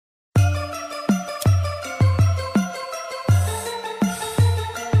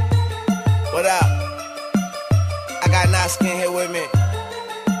What up? I got Naskin here with me.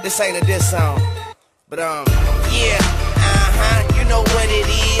 This ain't a diss song, but yeah, you know what it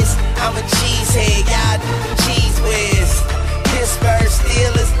is. I'm a cheesehead, y'all cheese whiz. Pittsburgh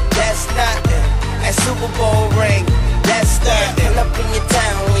Steelers, that's nothing. That Super Bowl ring, that's nothing. Pull up in your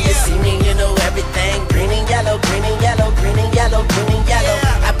town when you see me, you know everything. Green and yellow, green and yellow, green and yellow, green and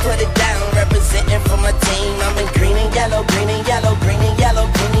yellow. I put it down, representing for my team. I'm in green and yellow, green and yellow, green and yellow,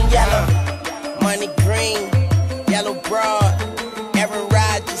 green and yellow. Money green, yellow broad, Aaron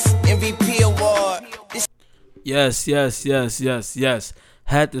Rodgers, MVP award. Yes.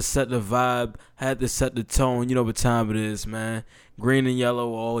 Had to set the vibe, had to set the tone. You know what time it is, man. Green and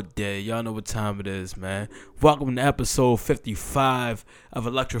yellow all day. Y'all know what time it is, man. Welcome to episode 55 of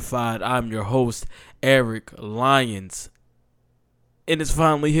Electrified. I'm your host, Eric Lyons. And it's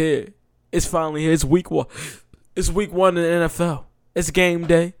finally here. It's week one. It's week one in the NFL. It's game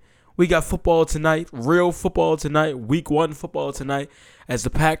day. We got football tonight, real football tonight, week one football tonight, as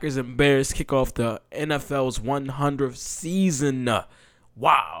the Packers and Bears kick off the NFL's 100th season.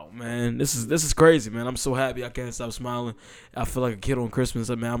 Wow, man, this is crazy, man. I'm so happy. I can't stop smiling. I feel like a kid on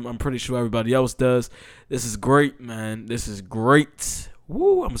Christmas. I mean, I'm pretty sure everybody else does. This is great, man. This is great.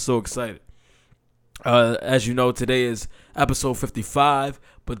 Woo, I'm so excited. As you know, today is episode 55,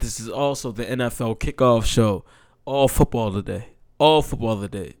 but this is also the NFL kickoff show. All football today. Football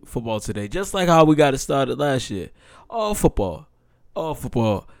today. Just like how we got it started last year. All football.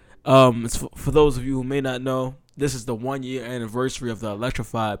 It's for those of you who may not know, this is the 1 year anniversary of the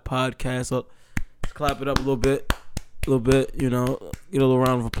Electrified podcast. Let's clap it up a little bit, you know, get a little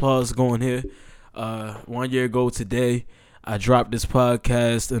round of applause going here. 1 year ago today, I dropped this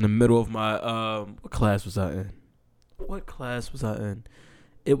podcast in the middle of my, what class was I in?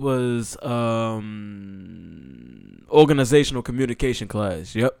 It was organizational communication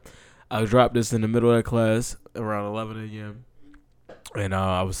class. Yep. I dropped this in the middle of that class around 11 a.m. And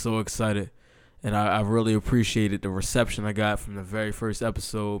I was so excited. And I really appreciated the reception I got from the very first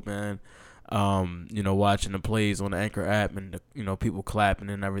episode, man. You know, watching the plays on the Anchor app and, people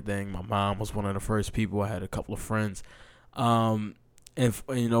clapping and everything. My mom was one of the first people. I had a couple of friends. And,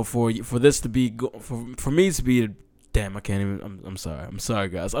 for this to be, for me to be, damn, I can't even, I'm sorry. I'm sorry,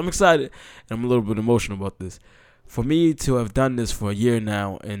 guys. I'm excited, and I'm a little bit emotional about this. For me to have done this for a year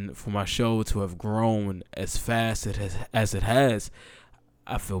now, and for my show to have grown as fast as it has,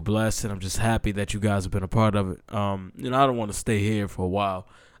 I feel blessed, and I'm just happy that you guys have been a part of it. I don't want to stay here for a while.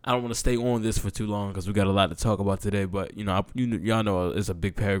 I don't want to stay on this for too long because we got a lot to talk about today. But, y'all know it's a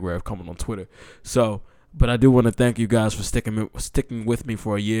big paragraph coming on Twitter. So, but I do want to thank you guys for sticking with me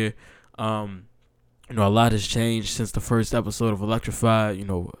for a year. A lot has changed since the first episode of Electrified,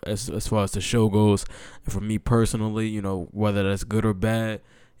 as far as the show goes. And for me personally, whether that's good or bad,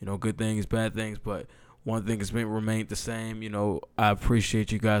 good things, bad things. But one thing has remained the same. I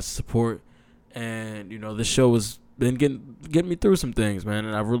appreciate you guys' support. And, this show has been getting me through some things, man.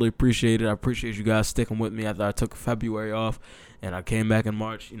 And I really appreciate it. I appreciate you guys sticking with me after I took February off. And I came back in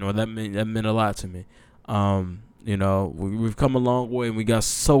March. That meant a lot to me. We've come a long way, and we got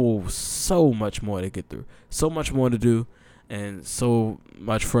so much more to get through, so much more to do, and so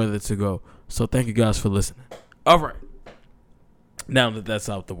much further to go. So thank you guys for listening. All right, now that that's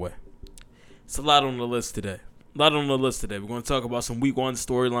out the way, it's a lot on the list today. We're going to talk about some week one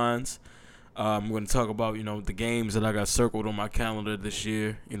storylines. We're going to talk about, the games that I got circled on my calendar this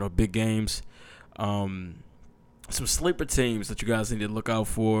year, big games. Some sleeper teams that you guys need to look out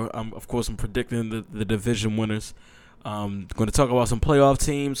for. Of course, I'm predicting the division winners. Going to talk about some playoff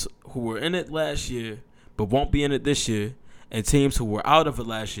teams who were in it last year but won't be in it this year, and teams who were out of it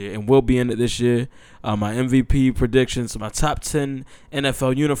last year and will be in it this year. My MVP predictions, my top 10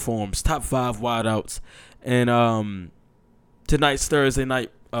 NFL uniforms, top 5 wideouts, and tonight's Thursday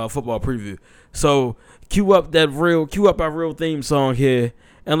night football preview. So cue up our real theme song here.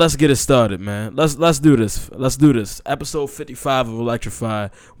 And let's get it started, man. Let's do this. Episode 55 of Electrified.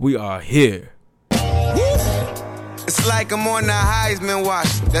 We are here. It's like I'm on the Heisman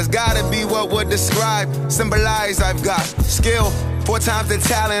watch. That's gotta be what would symbolize I've got skill, 4 times the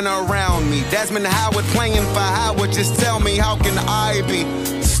talent around me. Desmond Howard playing for Howard. Just tell me, how can I be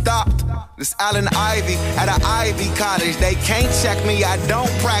stopped? This Allen Ivy at an Ivy College. They can't check me. I don't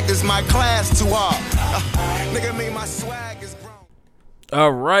practice my class too hard. Nigga, me, my swag is grown.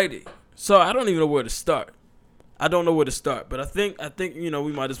 Alrighty, so I don't even know where to start. But I think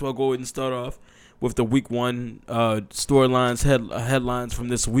we might as well go ahead and start off with the week one storylines, headlines from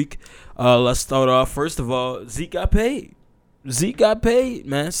this week. Let's start off. First of all, Zeke got paid,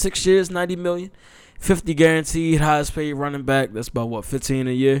 man. 6 years, $90 million, $50 guaranteed, highest paid running back. That's about $15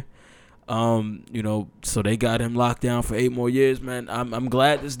 a year. So they got him locked down for 8 more years, man. I'm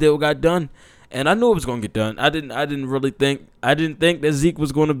glad this deal got done. And I knew it was gonna get done. I didn't think that Zeke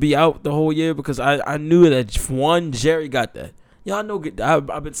was gonna be out the whole year because I knew that Jerry got that. Y'all know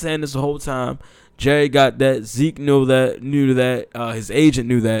I've been saying this the whole time. Jerry got that. Zeke knew that. His agent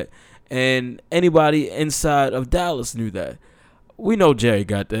knew that, and anybody inside of Dallas knew that. We know Jerry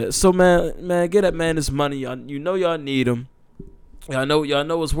got that. So man, get that man his money. Y'all need him. Y'all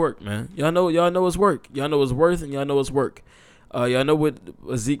know his work, man. Y'all know his work. Y'all know his worth and y'all know his work. Y'all know what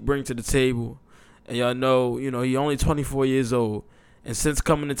Zeke brings to the table, and y'all know, he only 24 years old. And since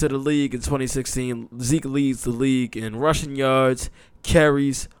coming into the league in 2016, Zeke leads the league in rushing yards,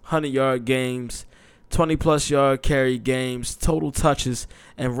 carries, 100-yard games, 20-plus yard carry games, total touches,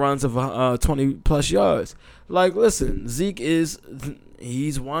 and runs of 20-plus yards. Like, listen, Zeke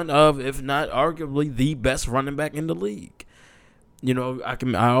he's one of, if not arguably, the best running back in the league.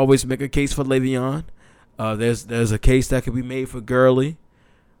 I always make a case for Le'Veon. There's a case that could be made for Gurley,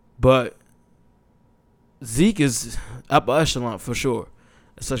 but Zeke is upper echelon for sure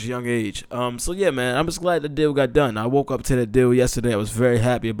at such a young age. So yeah, man, I'm just glad the deal got done. I woke up to that deal yesterday. I was very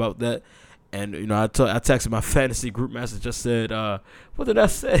happy about that, and I texted my fantasy group message. Just said, what did I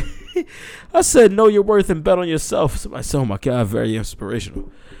say? I said, know your worth and bet on yourself. Somebody said, oh my God, very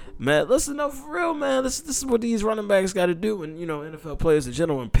inspirational. Man, listen, no, for real, man. This is what these running backs got to do, and NFL players in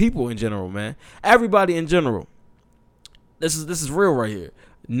general, and people in general, man. Everybody in general. This is real right here.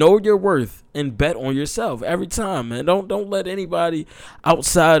 Know your worth and bet on yourself every time, man. Don't let anybody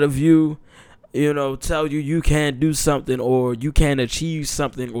outside of you, tell you can't do something or you can't achieve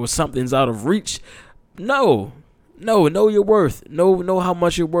something or something's out of reach. No, know your worth. Know how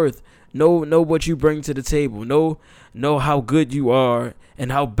much you're worth. Know what you bring to the table. Know how good you are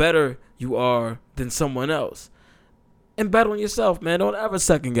and how better you are than someone else. And bet on yourself, man. Don't ever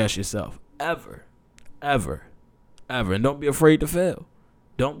second guess yourself. Ever. And don't be afraid to fail.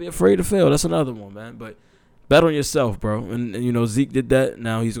 Don't be afraid to fail. That's another one, man. But bet on yourself, bro. And Zeke did that.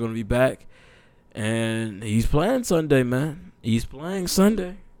 Now he's going to be back. And he's playing Sunday, man. He's playing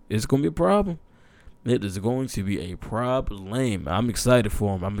Sunday. It's going to be a problem. It is going to be a problem. I'm excited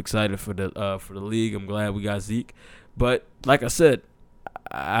for him. I'm excited for the league. I'm glad we got Zeke. But like I said,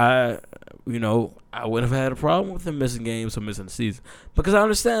 I wouldn't have had a problem with him missing games or missing the season because I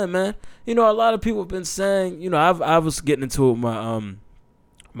understand, man. A lot of people have been saying, I was getting into it with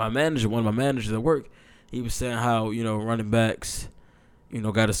my manager, one of my managers at work. He was saying how running backs,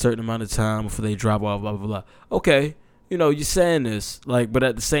 got a certain amount of time before they drop off, blah blah blah. Okay. You're saying this, but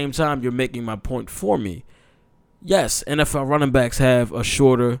at the same time, you're making my point for me. Yes, NFL running backs have a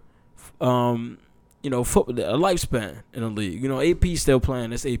shorter, a lifespan in the league. AP still playing.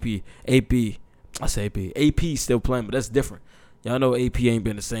 That's AP. I say AP. AP still playing, but that's different. Y'all know AP ain't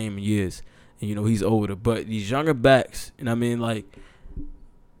been the same in years, and he's older. But these younger backs,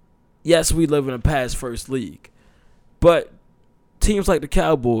 yes, we live in a pass-first league, but teams like the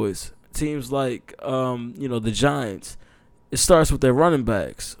Cowboys, teams like the Giants, it starts with their running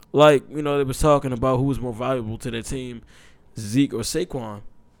backs. They was talking about who was more valuable to their team, Zeke or Saquon.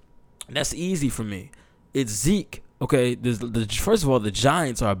 That's easy for me. It's Zeke. Okay, first of all, the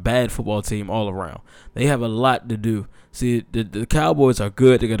Giants are a bad football team all around. They have a lot to do. See, the Cowboys are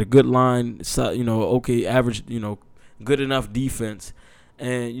good. They got a good line, okay, average, good enough defense.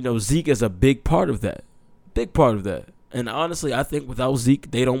 And, Zeke is a big part of that. Big part of that. And honestly, I think without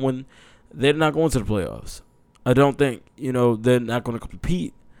Zeke, they don't win. They're not going to the playoffs. I don't think, they're not going to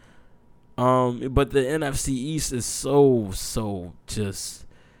compete. But the NFC East is so just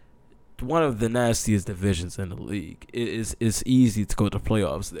one of the nastiest divisions in the league. It's easy to go to the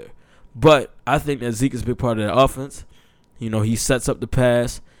playoffs there. But I think that Zeke is a big part of that offense. He sets up the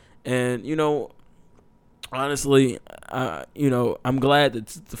pass. And, honestly, I'm glad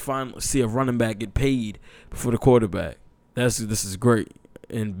to finally see a running back get paid before the quarterback. This is great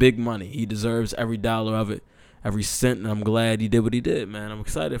and big money. He deserves every dollar of it, every cent, and I'm glad he did what he did, man. I'm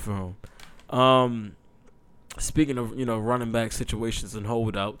excited for him. Speaking of running back situations and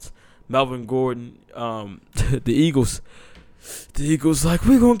holdouts, Melvin Gordon, the Eagles like,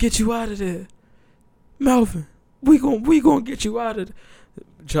 we're gonna get you out of there, Melvin. We gonna get you out of there.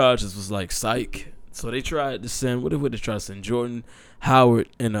 Chargers was like, psych. So they tried to send, what did they try to send? Jordan Howard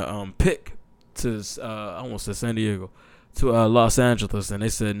in a pick to, I almost said San Diego, to Los Angeles, and they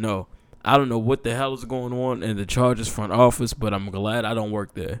said no. I don't know what the hell is going on in the Chargers front office, but I'm glad I don't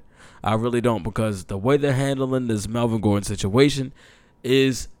work there. I really don't, because the way they're handling this Melvin Gordon situation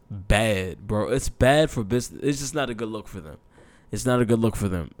is bad, bro. It's bad for business. It's just not a good look for them. It's not a good look for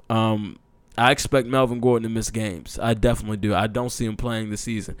them. I expect Melvin Gordon to miss games. I definitely do. I don't see him playing this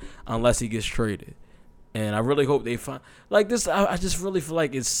season unless he gets traded. And I really hope they find like this. I just really feel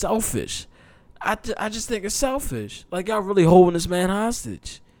like it's selfish. I just think it's selfish. Like, y'all really holding this man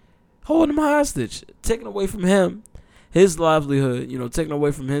hostage. Holding him hostage. Taking away from him his livelihood, taking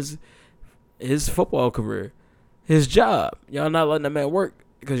away from his football career, his job. Y'all not letting that man work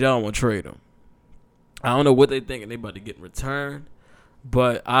because y'all don't want to trade him. I don't know what they thinking they about to get in return.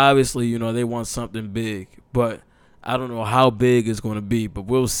 But obviously, they want something big. But I don't know how big it's going to be. But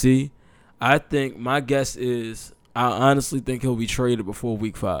we'll see. I think my guess is I honestly think he'll be traded before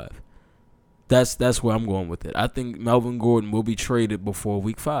week 5. That's where I'm going with it. I think Melvin Gordon will be traded before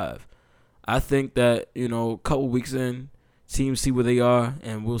week 5. I think that, a couple weeks in, teams see where they are,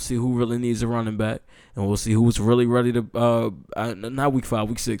 and we'll see who really needs a running back, and we'll see who's really ready to not week 5,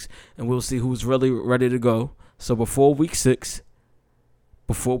 week 6, and we'll see who's really ready to go. So before week 6,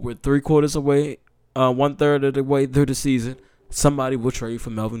 before we're 3/4 away, 1/3 of the way through the season, somebody will trade for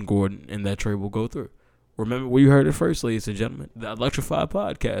Melvin Gordon, and that trade will go through. Remember where you heard it first, ladies and gentlemen. The Electrified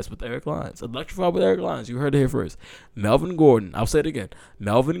Podcast with Eric Lyons. Electrified with Eric Lyons. You heard it here first. Melvin Gordon, I'll say it again.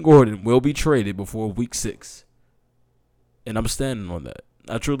 Melvin Gordon will be traded before week 6. And I'm standing on that.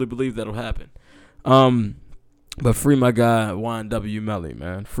 I truly believe that'll happen. But free my guy, Juan W. Melly,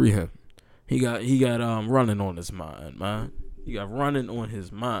 man. Free him. He got running on his mind, man. He got running on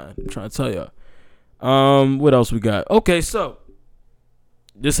his mind. I'm trying to tell y'all. What else we got? Okay, so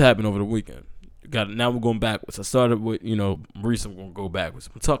this happened over the weekend. Now we're going backwards. I started with, Reese, I'm going to go backwards.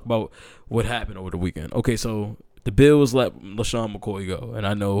 We'll talk about what happened over the weekend. Okay, so the Bills let LaShawn McCoy go, and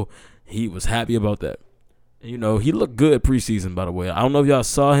I know he was happy about that. He looked good preseason, by the way. I don't know if y'all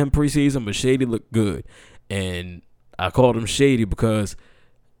saw him preseason, but Shady looked good. And I called him Shady because,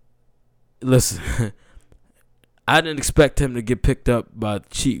 listen, I didn't expect him to get picked up by the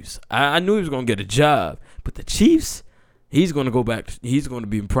Chiefs. I knew he was going to get a job, but the Chiefs, he's going to go back. He's going to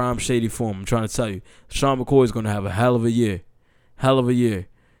be in prime Shady form. I'm trying to tell you. Sean McCoy is going to have a hell of a year. Hell of a year.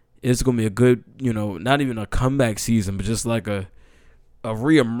 It's going to be a good, not even a comeback season, but just like a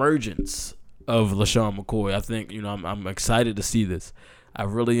reemergence of LaShawn McCoy. I think, I'm excited to see this. I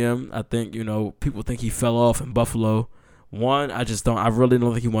really am. I think, people think he fell off in Buffalo. One, I really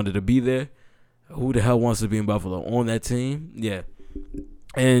don't think he wanted to be there. Who the hell wants to be in Buffalo on that team? Yeah.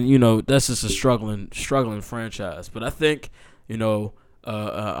 And, that's just a struggling franchise. But I think, a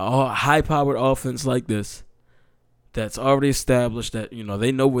high-powered offense like this that's already established that,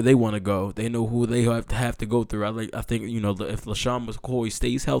 they know where they want to go. They know who they have to go through. I think, if LaShawn McCoy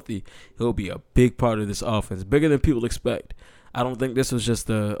stays healthy, he'll be a big part of this offense, bigger than people expect. I don't think this was just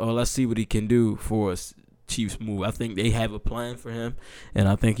let's see what he can do for us Chiefs move. I think they have a plan for him, and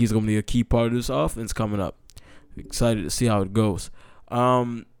I think he's going to be a key part of this offense coming up. Excited to see how it goes.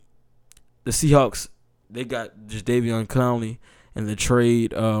 The Seahawks, they got Jadeveon Clowney in the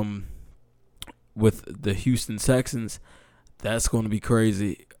trade with the Houston Texans. That's going to be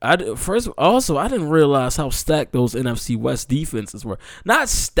crazy. I didn't realize how stacked those NFC West defenses were. Not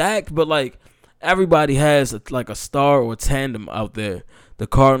stacked, but like everybody has a star or a tandem out there. The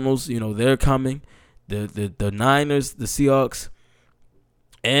Cardinals, they're coming. The Niners, the Seahawks,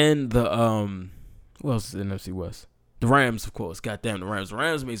 and the who else is in the NFC West? The Rams, of course. Goddamn, the Rams. The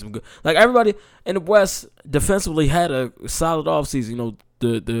Rams made some good. Like everybody in the West defensively had a solid offseason.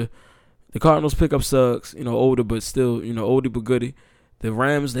 The Cardinals pick up Suggs, older but still, oldie but goodie. The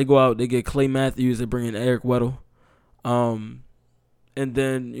Rams, they go out, they get Clay Matthews, they bring in Eric Weddle. And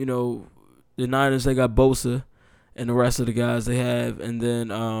then, the Niners, they got Bosa and the rest of the guys they have. And then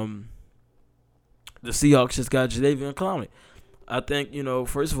the Seahawks just got Jadeveon Clowney. I think,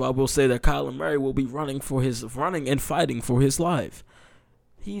 first of all, I will say that Kyler Murray will be running and fighting for his life.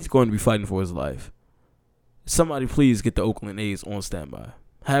 He's going to be fighting for his life. Somebody please get the Oakland A's on standby.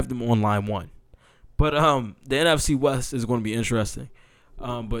 Have them on line 1. But the NFC West is going to be interesting.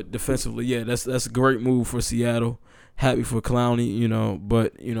 But defensively, yeah, that's a great move for Seattle. Happy for Clowney,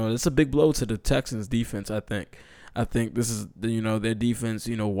 but it's a big blow to the Texans defense, I think. I think this is their defense,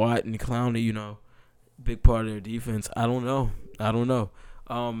 Watt and Clowney, big part of their defense. I don't know.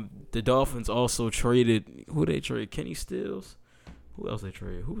 The Dolphins also traded, who they traded? Kenny Stills? Who else they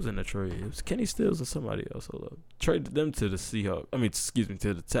traded? Who was in the trade? It was Kenny Stills and somebody else. Hold up. Traded them to the Seahawks.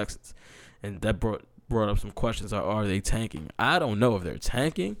 To the Texans. And that brought up some questions. Are they tanking? I don't know if they're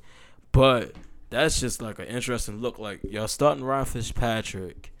tanking, but that's just like an interesting look. Like, y'all starting Ryan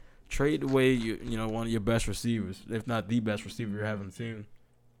Fitzpatrick, trade away one of your best receivers, if not the best receiver you haven't seen.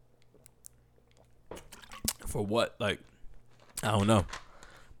 For what? Like, I don't know.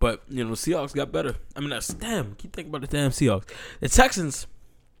 But, the Seahawks got better. Keep thinking about the damn Seahawks. The Texans,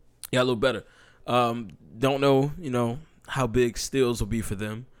 Yeah, a little better. Don't know, how big Stills will be for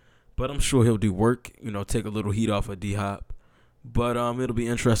them, but I'm sure he'll do work. Take a little heat off of D-Hop. But it'll be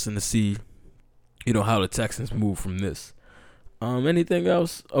interesting to see, how the Texans move from this. Anything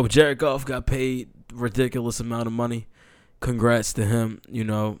else? Oh, Jared Goff got paid ridiculous amount of money. Congrats to him.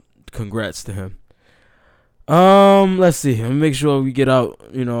 Congrats to him. Let's see. Let me make sure we get out,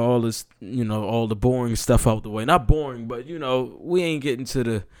 all this, all the boring stuff out the way. Not boring, but we ain't getting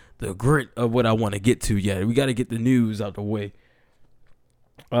to the grit of what I want to get to yet. We got to get the news out the way.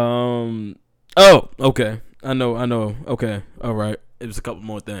 Oh, okay. I know. Okay. All right. It was a couple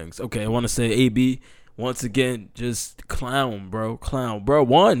more things. Okay. I want to say AB, once again, just clown, bro.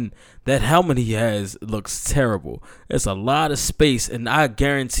 One, that helmet he has looks terrible. There's a lot of space, and I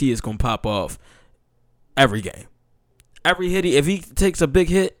guarantee it's going to pop off every game. Every hit, if he takes a big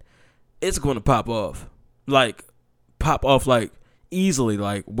hit, it's going to pop off. Like, easily,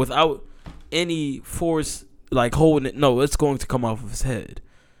 like, without any force, like, holding it. No, it's going to come off of his head.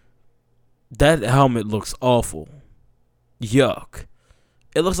 That helmet looks awful. Yuck.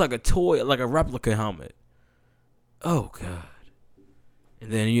 It looks like a toy, like a replica helmet. Oh, God.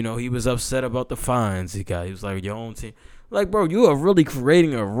 And then, he was upset about the fines he got. He was like, your own team. Like, bro, you are really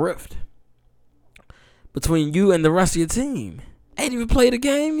creating a rift between you and the rest of your team. Ain't even played a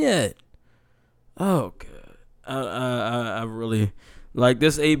game yet. Oh, God. I really, like,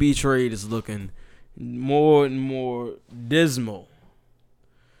 this AB trade is looking more and more dismal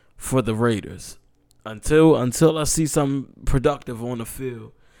for the Raiders. Until I see something productive on the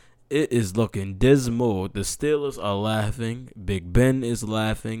field, it is looking dismal. The Steelers are laughing. Big Ben is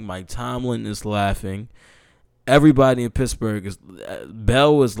laughing. Mike Tomlin is laughing. Everybody in Pittsburgh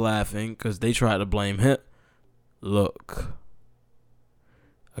Bell is laughing because they tried to blame him. Look,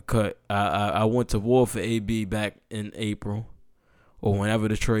 I went to war for AB back in April, or whenever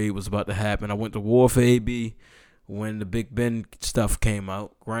the trade was about to happen. I went to war for AB when the Big Ben stuff came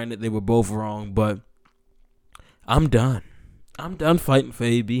out. Granted, they were both wrong, but I'm done. I'm done fighting for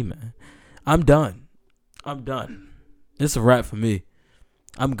AB, man. I'm done. It's a wrap for me.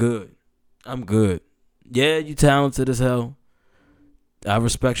 I'm good. Yeah, you talented as hell. I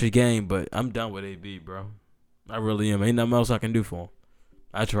respect your game, but I'm done with AB, bro. I really am. Ain't nothing else I can do for him.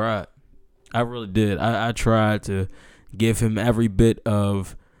 I tried. I really did. I tried to give him every bit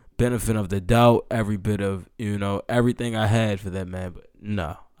of benefit of the doubt, every bit of, everything I had for that man. But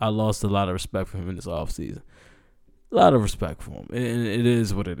no, I lost a lot of respect for him in this offseason. A lot of respect for him. And it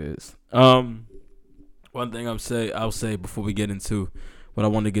is what it is. One thing I'll say before we get into what I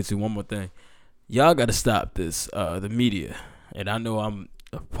want to get to, one more thing. Y'all got to stop this, the media. And I know I'm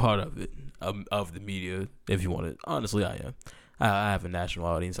a part of it, of the media, if you want to. Honestly, I am. I have a national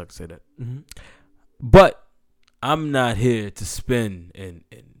audience, I can say that. Mm-hmm. But I'm not here to spin and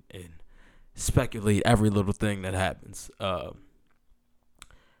speculate every little thing that happens. The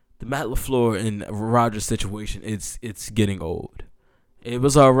Matt LaFleur and Rodgers situation, it's getting old. It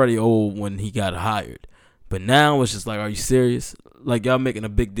was already old when he got hired. But now it's just like, are you serious? Like, y'all making a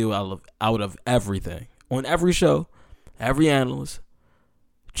big deal out of everything. On every show, every analyst.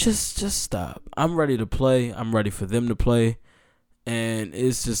 Just stop. I'm ready to play. I'm ready for them to play. And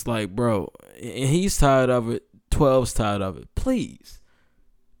it's just like, bro, and he's tired of it. 12's tired of it. Please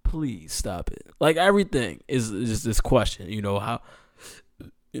stop it. Like, everything is just this question. How,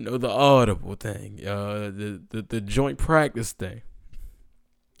 the audible thing, the joint practice thing,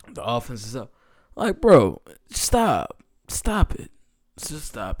 the offense is up. Like, bro, stop it. Just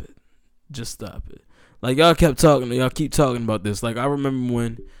stop it. Like, y'all keep talking about this. Like, I remember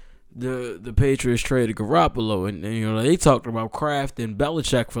when the Patriots traded Garoppolo, and they talked about Kraft and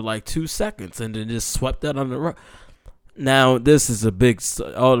Belichick for like 2 seconds, and then just swept that on the rug. Now, this is a big,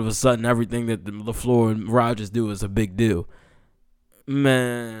 all of a sudden, everything that LaFleur and Rodgers do is a big deal.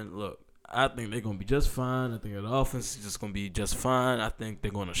 Man, look, I think they're going to be just fine. I think the offense is just going to be just fine. I think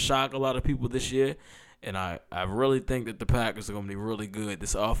they're going to shock a lot of people this year. And I really think that the Packers are going to be really good.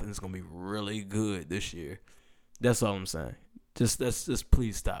 This offense is going to be really good this year. That's all I'm saying. Just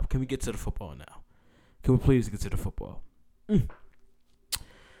please stop. Can we get to the football now? Can we please get to the football?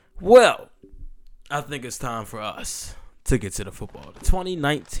 Well, I think it's time for us to get to the football. The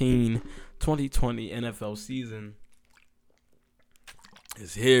 2019-2020 NFL season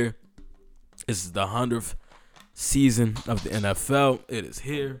is here. This is the 100th season of the NFL. It is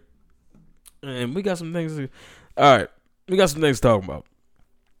here. And we got some things to... All right. We got some things to talk about.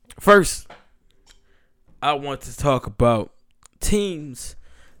 First, I want to talk about teams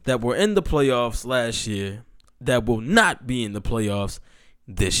that were in the playoffs last year that will not be in the playoffs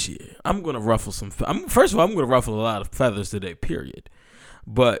this year. I'm going to ruffle some... First of all, I'm going to ruffle a lot of feathers today, period.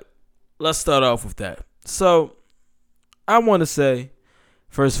 But let's start off with that. So, I want to say,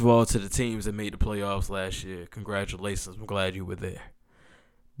 first of all, to the teams that made the playoffs last year, congratulations. I'm glad you were there.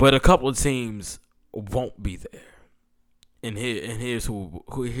 But a couple of teams won't be there. And here's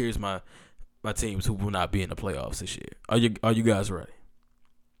here's my teams who will not be in the playoffs this year. Are you guys ready?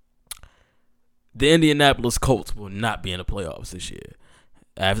 The Indianapolis Colts will not be in the playoffs this year.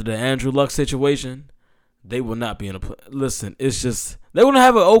 After the Andrew Luck situation, they will not be in the Listen, it's just they're gonna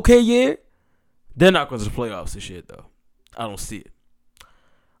have an okay year. They're not going to the playoffs this year, though. I don't see it.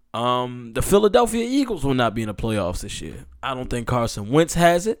 The Philadelphia Eagles will not be in the playoffs this year. I don't think Carson Wentz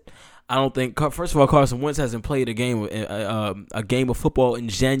has it. I don't think. First of all, Carson Wentz hasn't played a game of football in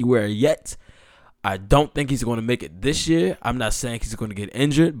January yet. I don't think he's going to make it this year. I'm not saying he's going to get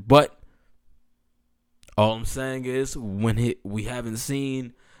injured, but all I'm saying is we haven't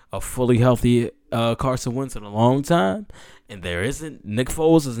seen a fully healthy Carson Wentz in a long time, and Nick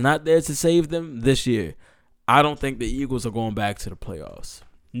Foles is not there to save them this year. I don't think the Eagles are going back to the playoffs.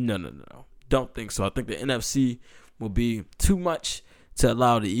 No. Don't think so. I think the NFC will be too much to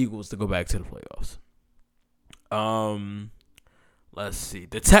allow the Eagles to go back to the playoffs. Let's see.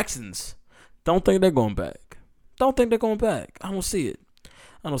 The Texans, don't think they're going back. I don't see it.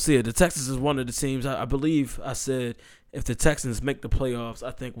 The Texans is one of the teams, I believe I said, if the Texans make the playoffs,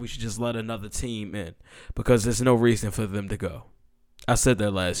 I think we should just let another team in because there's no reason for them to go. I said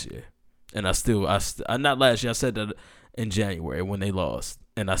that last year, and not last year. I said that in January when they lost,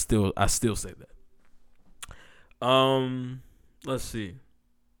 and I still say that. Let's see.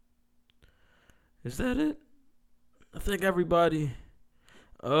 Is that it? I think everybody.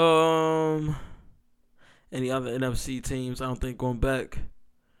 Any other NFC teams? I don't think going back.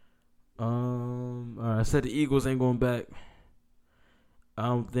 All right, I said the Eagles ain't going back.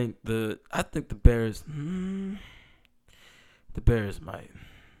 I think the Bears. The Bears might.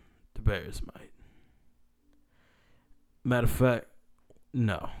 Matter of fact,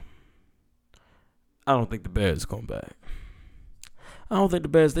 no. I don't think the Bears going back. I don't think the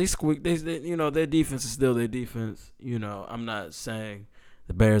Bears. They squeak. They their defense is still their defense. I'm not saying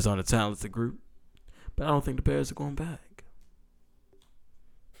the Bears aren't a talented group, but I don't think the Bears are going back.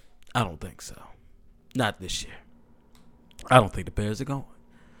 I don't think so. Not this year. I don't think the Bears are going.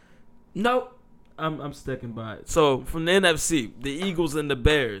 Nope. I'm sticking by it. So, from the NFC, the Eagles and the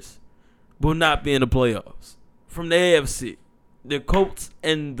Bears will not be in the playoffs. From the AFC, the Colts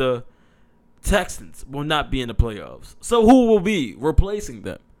and the Texans will not be in the playoffs. So, who will be replacing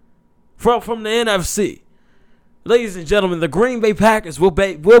them? From the NFC, ladies and gentlemen, the Green Bay Packers will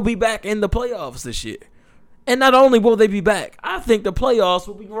be back in the playoffs this year. And not only will they be back, I think the playoffs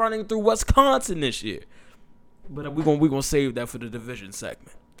will be running through Wisconsin this year. But we're gonna save that for the division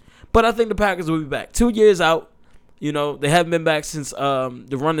segment. But I think the Packers will be back. 2 years out. They haven't been back since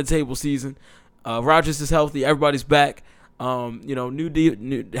the run the table season. Rodgers is healthy. Everybody's back.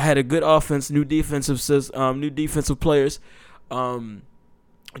 New had a good offense. New defensive players.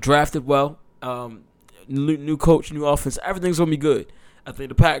 Drafted well. New coach. New offense. Everything's gonna be good. I think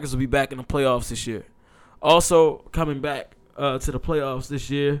the Packers will be back in the playoffs this year. Also, coming back to the playoffs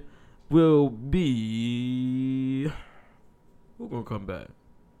this year will be... Who's going to come back?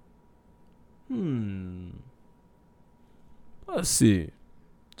 Let's see.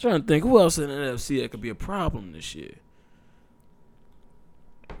 Trying to think who else in the NFC that could be a problem this year.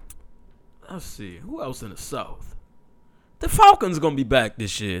 Let's see. Who else in the South? The Falcons going to be back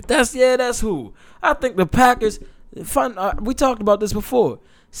this year. That's who. I think the Packers... we talked about this before.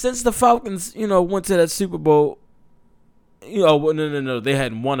 Since the Falcons, went to that Super Bowl, no, they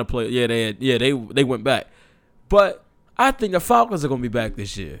hadn't won a play. Yeah, they went back. But I think the Falcons are going to be back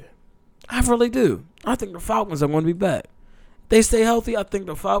this year. I really do. I think the Falcons are going to be back. If they stay healthy, I think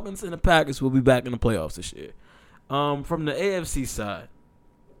the Falcons and the Packers will be back in the playoffs this year. From the AFC side,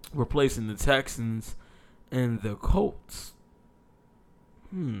 replacing the Texans and the Colts.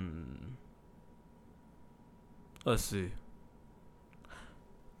 Let's see.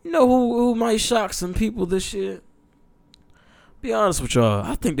 Who might shock some people this year? Be honest with y'all.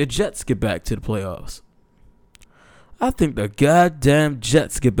 I think the Jets get back to the playoffs. I think the goddamn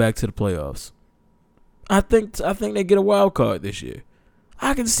Jets get back to the playoffs. I think they get a wild card this year.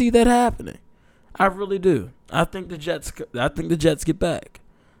 I can see that happening. I really do. I think the Jets get back.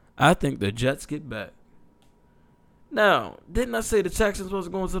 Now, didn't I say the Texans was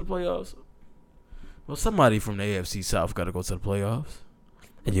going to the playoffs? Well, somebody from the AFC South got to go to the playoffs.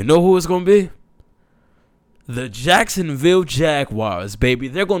 And you know who it's going to be? The Jacksonville Jaguars, baby.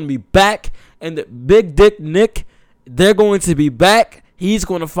 They're going to be back. And the Big Dick Nick, they're going to be back. He's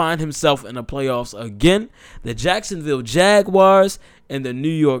going to find himself in the playoffs again. The Jacksonville Jaguars and the New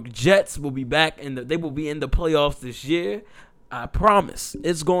York Jets will be back, and they will be in the playoffs this year. I promise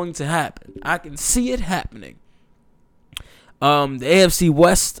it's going to happen. I can see it happening. The AFC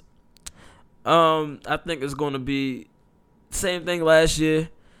West, I think it's going to be same thing last year.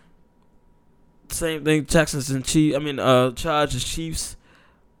 Same thing, Texans and Chiefs. Chargers, Chiefs.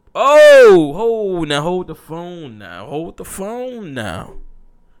 Now hold the phone now.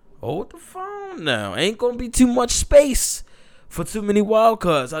 Ain't gonna be too much space for too many wild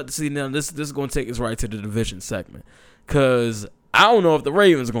cards. I see now. This is gonna take us right to the division segment, cause I don't know if the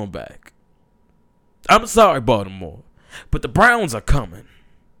Ravens are going back. I'm sorry, Baltimore, but the Browns are coming.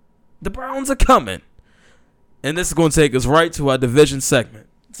 And this is gonna take us right to our division segment.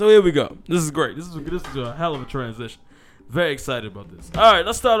 So here we go. This is great. This is a hell of a transition. Very excited about this. All right,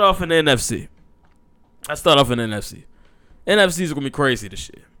 let's start off in the NFC. NFC is going to be crazy this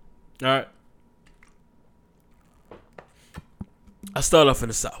year. All right. I start off in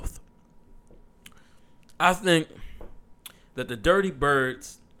the South. I think that the Dirty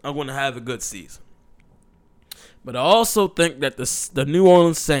Birds are going to have a good season. But I also think that the New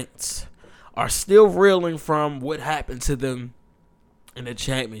Orleans Saints are still reeling from what happened to them in the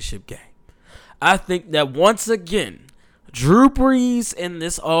championship game. I think that once again, Drew Brees and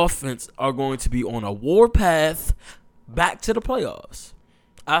this offense are going to be on a warpath back to the playoffs.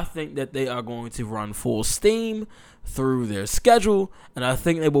 I think that they are going to run full steam through their schedule, and I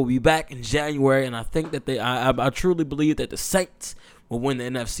think they will be back in January, and I think that I truly believe that the Saints will win the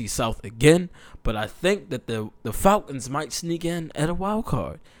NFC South again, but I think that the Falcons might sneak in at a wild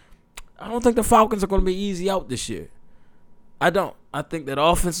card. I don't think the Falcons are going to be easy out this year. I don't. I think that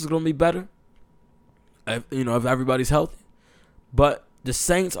offense is going to be better, if everybody's healthy. But the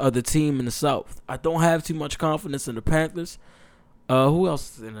Saints are the team in the South. I don't have too much confidence in the Panthers. Who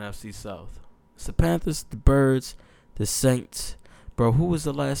else is in the NFC South? It's the Panthers, the Birds, the Saints. Bro, who was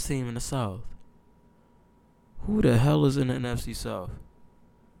the last team in the South? Who the hell is in the NFC South?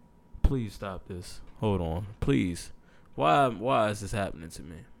 Please stop this. Hold on. Please. Why is this happening to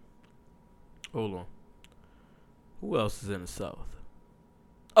me? Hold on. Who else is in the South?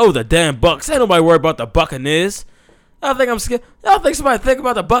 Oh, the damn Bucks. Ain't nobody worried about the Buccaneers. Y'all think I'm scared? Y'all think somebody think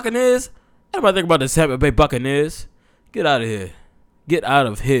about the Buccaneers? Everybody think about the Tampa Bay Buccaneers? Get out of here. Get out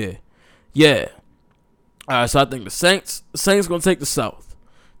of here. Yeah. All right, so I think the Saints going to take the South.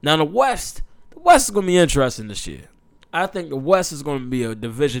 Now, the West is going to be interesting this year. I think the West is going to be a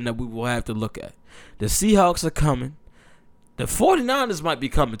division that we will have to look at. The Seahawks are coming. The 49ers might be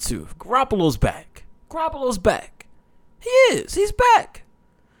coming too. Garoppolo's back. He is. He's back.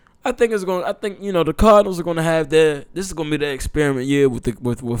 I think the Cardinals are going to have this is going to be their experiment year with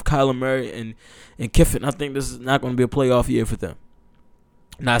Kyler Murray and Kiffin. I think this is not going to be a playoff year for them.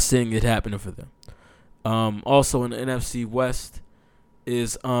 Not seeing it happening for them. Also in the NFC West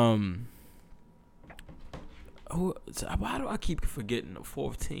is why do I keep forgetting the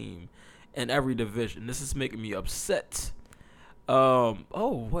fourth team in every division? This is making me upset. Relax.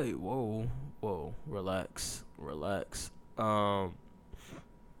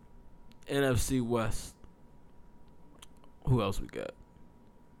 NFC West. Who else we got?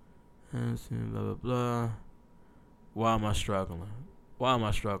 Blah blah blah. Why am I struggling?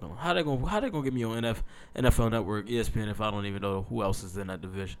 How they gonna get me on NFL Network, ESPN if I don't even know who else is in that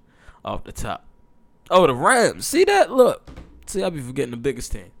division off the top? Oh, the Rams. See that? Look. See, I be forgetting the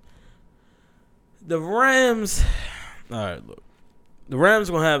biggest team. The Rams. All right, look. The Rams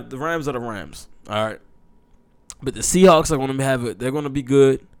are the Rams. All right. But the Seahawks are going to have it. They're going to be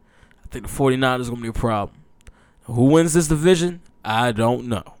good. I think the 49ers are going to be a problem. Who wins this division? I don't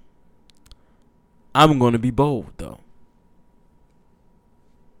know. I'm going to be bold, though.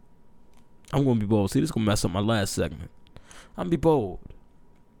 I'm going to be bold. See, this is going to mess up my last segment. I'm going to be bold.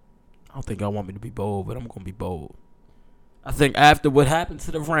 I don't think y'all want me to be bold, but I'm going to be bold. I think after what happened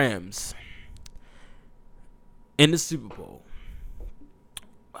to the Rams in the Super Bowl,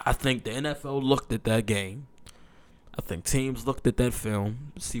 I think the NFL looked at that game. I think teams looked at that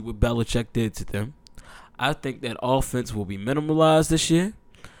film, see what Belichick did to them. I think that offense will be minimalized this year.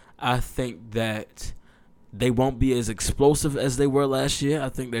 I think that they won't be as explosive as they were last year. I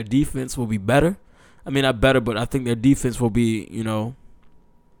think their defense will be better. I mean, not better, but I think their defense will be,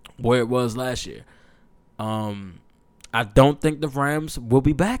 where it was last year. I don't think the Rams will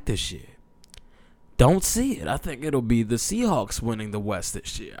be back this year. Don't see it. I think it'll be the Seahawks winning the West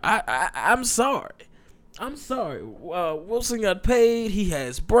this year. I'm sorry. Wilson got paid. He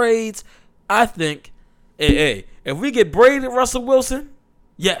has braids. I think, if we get braided Russell Wilson,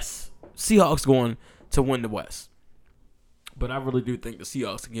 yes, Seahawks going to win the West. But I really do think the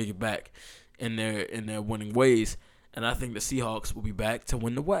Seahawks can get back in their winning ways. And I think the Seahawks will be back to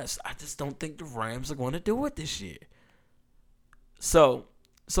win the West. I just don't think the Rams are going to do it this year. So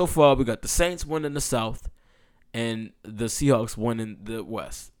far, we got the Saints winning the South and the Seahawks winning the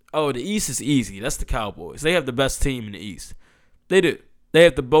West. Oh, the East is easy. That's the Cowboys. They have the best team in the East. They do. They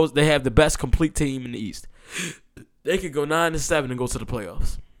have the best complete team in the East. They could go 9-7 and go to the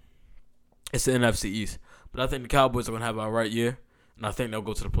playoffs. It's the NFC East. But I think the Cowboys are going to have a right year. And I think they'll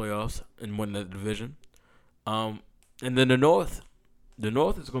go to the playoffs and win the division. And then the North. The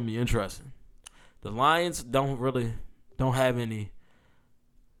North is going to be interesting. The Lions don't have any.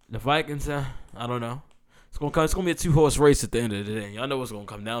 The Vikings, I don't know. It's gonna be a 2-horse race at the end of the day. Y'all know what's gonna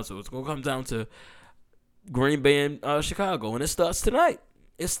come down to. It's gonna come down to Green Bay and Chicago, and it starts tonight.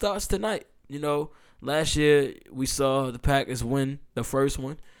 You know, last year we saw the Packers win the first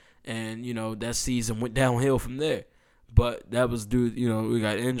one, and you know that season went downhill from there. But that was due, you know, we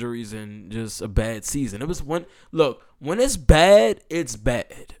got injuries and just a bad season. It was when it's bad, it's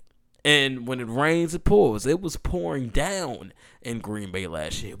bad. And when it rains, it pours. It was pouring down in Green Bay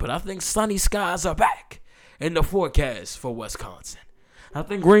last year. But I think sunny skies are back in the forecast for Wisconsin. I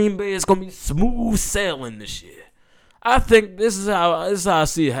think Green Bay is going to be smooth sailing this year. I think this is how I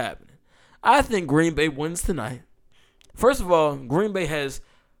see it happening. I think Green Bay wins tonight. First of all, Green Bay has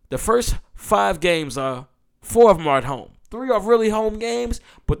the first 5 games 4 of them are at home. 3 are really home games,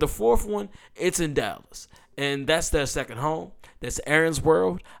 but the 4th one, it's in Dallas. And that's their second home. That's Aaron's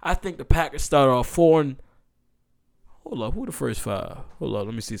World. I think the Packers start off 4 Hold up, who the first 5? Hold up,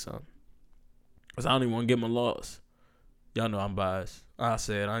 let me see something. Because I don't even want to get my loss. Y'all know I'm biased. I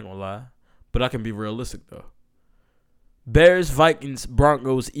said I ain't going to lie. But I can be realistic, though. Bears, Vikings,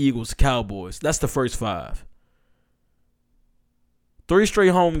 Broncos, Eagles, Cowboys. That's the first 5. 3 straight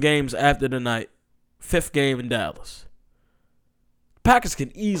home games after the night. 5th game in Dallas. Packers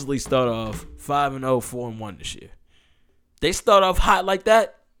can easily start off 5-0, 4-1 this year. They start off hot like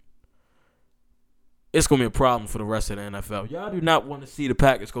that, it's going to be a problem for the rest of the NFL. Y'all do not want to see the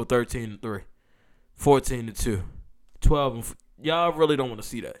Packers go 13-3, 14-2, 12. Y'all really don't want to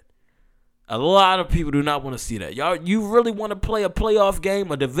see that. A lot of people do not want to see that. You really want to play a playoff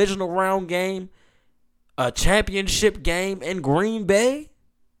game, a divisional round game, a championship game in Green Bay?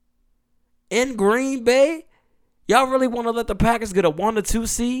 In Green Bay? Y'all really want to let the Packers get a 1 or 2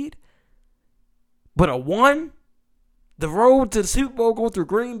 seed? But a 1? The road to the Super Bowl go through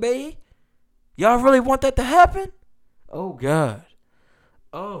Green Bay? Y'all really want that to happen? Oh, God.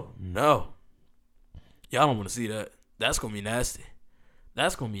 Oh, no. Y'all don't want to see that. That's going to be nasty.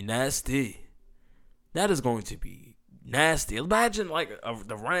 That's going to be nasty. That is going to be nasty. Imagine, like,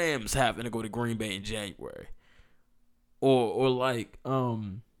 the Rams having to go to Green Bay in January. Or like,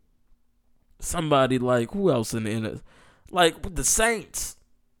 somebody like, who else in the NFL? Like, the Saints.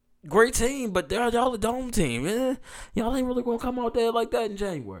 Great team, but y'all a dome team. Y'all ain't really going to come out there like that in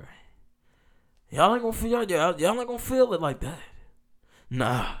January. Y'all ain't going to feel it like that.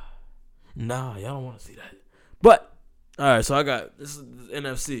 Nah, y'all don't want to see that. But, all right, so this is the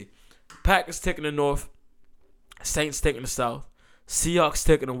NFC. Packers taking the North. Saints taking the South. Seahawks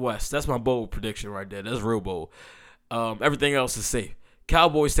taking the West. That's my bold prediction right there. That's real bold. Everything else is safe.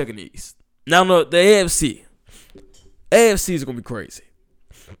 Cowboys taking the East. Now, no, the AFC. AFC is going to be crazy.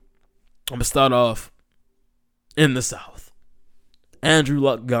 I'm going to start off in the South. Andrew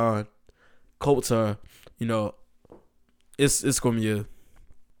Luck gone. Colts are, it's going to be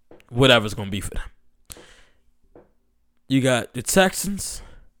whatever's going to be for them. You got the Texans,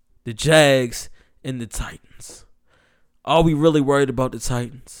 the Jags, and the Titans. Are we really worried about the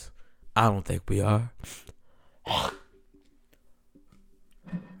Titans? I don't think we are. I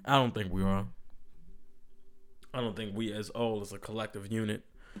don't think we are. I don't think we as a collective unit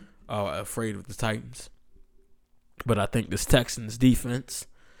are afraid of the Titans. But I think this Texans defense,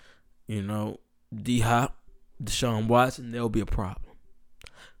 D-Hop, Deshaun Watson, they'll be a problem.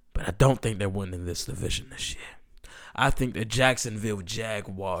 But I don't think they're winning this division this year. I think the Jacksonville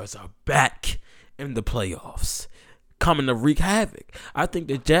Jaguars are back in the playoffs, coming to wreak havoc. I think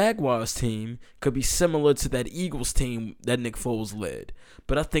the Jaguars team could be similar to that Eagles team that Nick Foles led.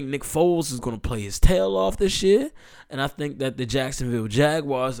 But I think Nick Foles is going to play his tail off this year. And I think that the Jacksonville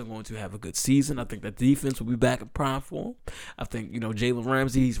Jaguars are going to have a good season. I think that defense will be back in prime form. I think, Jalen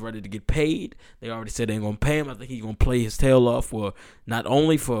Ramsey, he's ready to get paid. They already said they ain't going to pay him. I think he's going to play his tail off for not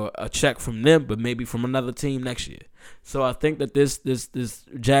only for a check from them, but maybe from another team next year. So I think that this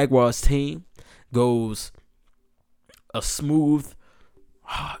Jaguars team goes a smooth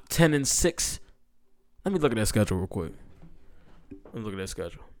 10-6. Let me look at that schedule real quick.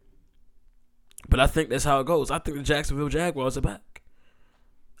 But I think that's how it goes. I think the Jacksonville Jaguars are back.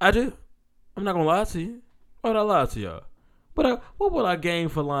 I do. I'm not going to lie to you. Why'd I lie to y'all? What would I gain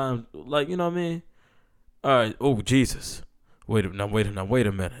for lying? Like, you know what I mean? All right. Oh, Jesus. Wait a minute. Now,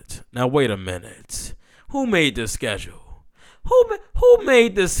 wait a minute. Who made this schedule? Who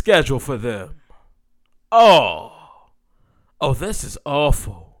made this schedule for them? Oh, this is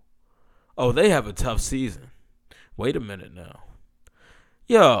awful. Oh, they have a tough season. Wait a minute now.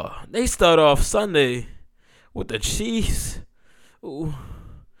 Yo, they start off Sunday with the Chiefs. Ooh,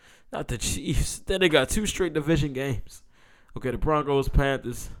 not the Chiefs. Then they got 2 straight division games. Okay, the Broncos,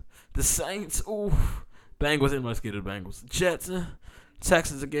 Panthers, the Saints. Ooh, Bengals. Let's get to the Bengals. Jets,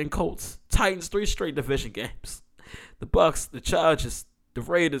 Texans again, Colts, Titans. 3 straight division games. The Bucks, the Chargers, the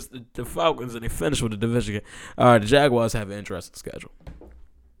Raiders, the Falcons, and they finish with the division game. All right, the Jaguars have an interesting schedule,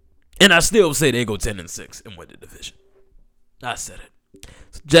 and I still say they go 10-6 and win the division. I said it.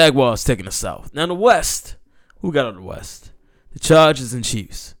 So Jaguars taking the South. Now the West, who got on the West? The Chargers and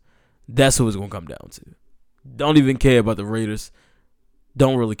Chiefs. That's who it's gonna come down to. Don't even care about the Raiders.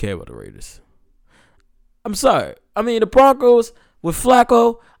 Don't really care about the Raiders. I'm sorry. I mean, the Broncos with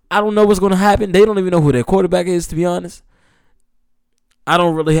Flacco, I don't know what's going to happen. They don't even know who their quarterback is, to be honest. I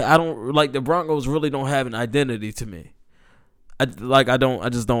don't like the Broncos really don't have an identity to me. I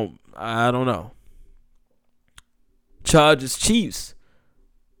don't know. Chargers, Chiefs.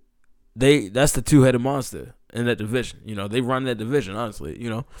 That's the 2-headed monster in that division. You know, they run that division, honestly. You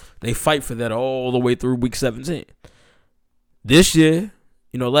know, they fight for that all the way through week 17. This year,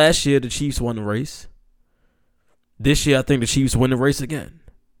 last year the Chiefs won the race. This year I think the Chiefs win the race again.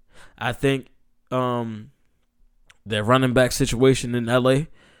 I think their running back situation in LA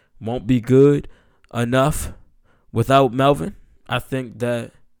won't be good enough without Melvin. I think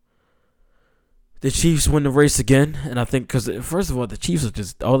that the Chiefs win the race again, and I think because first of all, the Chiefs are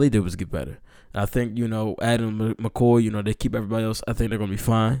just all they did was get better. I think Adam McCoy, they keep everybody else. I think they're gonna be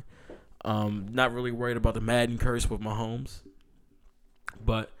fine. Not really worried about the Madden curse with Mahomes,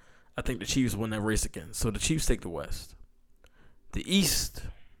 but I think the Chiefs win that race again. So the Chiefs take the West. The East.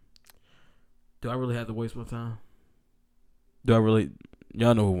 Do I really have to waste my time? Do I really?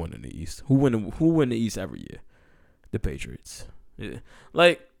 Y'all know who won in the East. Who win the East every year? The Patriots. Yeah.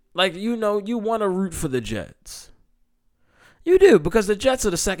 Like you want to root for the Jets. You do, because the Jets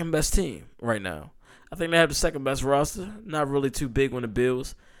are the second best team right now. I think they have the second best roster. Not really too big on the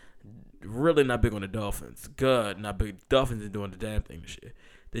Bills. Really not big on the Dolphins. Good, not big. Dolphins are doing the damn thing this year.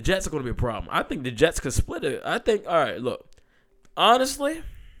 The Jets are going to be a problem. I think the Jets could split it. I think, all right, look. Honestly,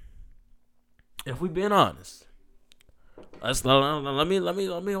 if we being honest, let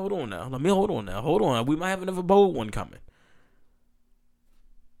me hold on now. Hold on. We might have another bold one coming.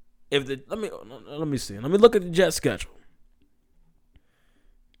 Let me see. Let me look at the Jets schedule.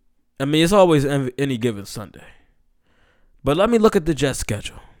 I mean, it's always any given Sunday. But let me look at the Jets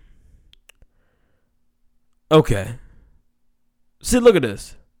schedule. Okay. See, look at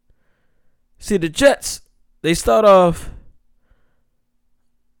this. See, the Jets, they start off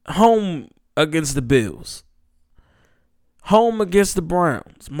home against the Bills. Home against the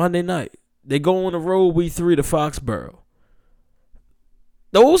Browns, Monday night. They go on the road week 3 to Foxborough.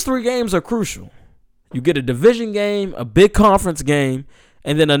 Those 3 games are crucial. You get a division game, a big conference game,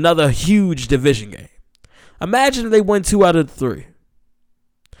 and then another huge division game. Imagine if they win 2 out of the 3.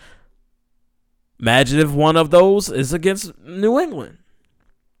 Imagine if one of those is against New England.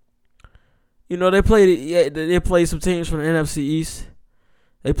 They played some teams from the NFC East.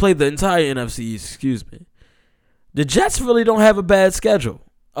 They played the entire NFC East, excuse me. The Jets really don't have a bad schedule.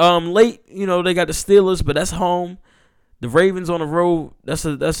 Late, they got the Steelers, but that's home. The Ravens on the road, that's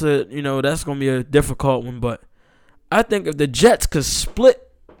gonna be a difficult one. But I think if the Jets can split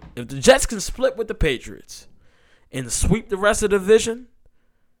with the Patriots and sweep the rest of the division,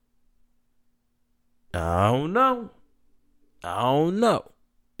 I don't know.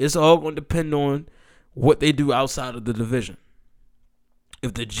 It's all going to depend on what they do outside of the division.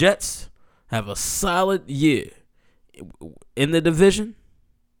 If the Jets have a solid year in the division,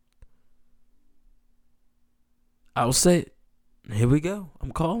 I'll say it. Here we go.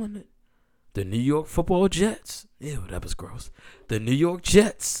 I'm calling it. The New York Football Jets. Ew, that was gross. The New York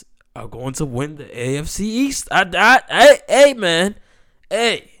Jets are going to win the AFC East. Hey, man.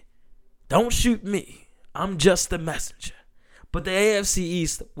 Hey, don't shoot me. I'm just the messenger. But the AFC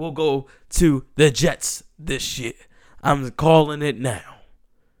East will go to the Jets this year. I'm calling it now.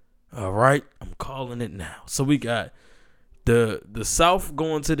 All right? I'm calling it now. So we got the South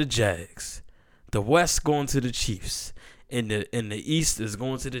going to the Jags. The West going to the Chiefs. And the East is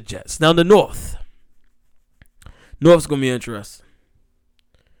going to the Jets. Now the North. North's going to be interesting.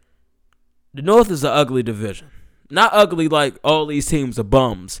 The North is an ugly division. Not ugly like all these teams are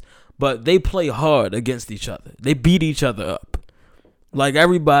bums, but they play hard against each other. They beat each other up. Like,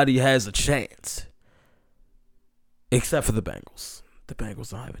 everybody has a chance. Except for the Bengals. The Bengals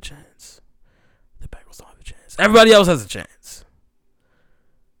don't have a chance. Everybody else has a chance.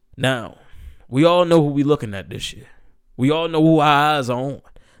 Now, we all know who we looking at this year. We all know who our eyes are on.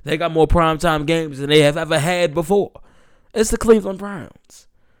 They got more primetime games than they have ever had before. It's the Cleveland Browns.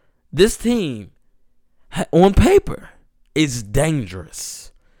 This team, on paper, is dangerous.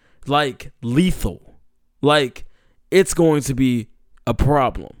 Like, lethal. Like, it's going to be a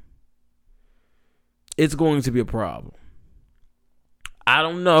problem. It's going to be a problem. I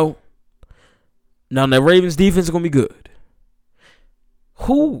don't know. Now, the Ravens defense is going to be good.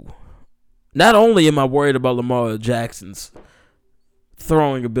 Who? Not only am I worried about Lamar Jackson's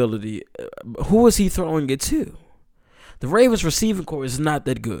throwing ability, who is he throwing it to? The Ravens receiving core is not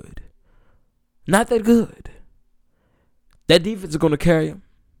that good. Not that good. That defense is going to carry him.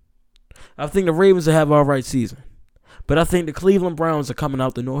 I think the Ravens will have an all right season. But I think the Cleveland Browns are coming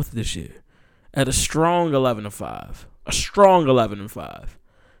out the North this year at a strong 11-5. A strong 11-5.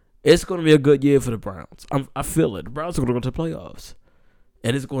 It's going to be a good year for the Browns. I feel it. The Browns are going to go to the playoffs.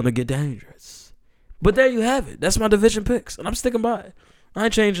 And it's going to get dangerous. But there you have it. That's my division picks. And I'm sticking by it. I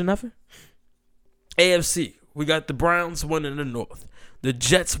ain't changing nothing. AFC. We got the Browns winning the North. The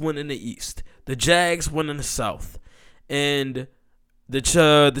Jets winning the East. The Jags winning the South. And the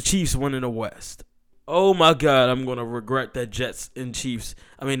Chiefs winning the West. Oh my God, I'm going to regret that Jets and Jags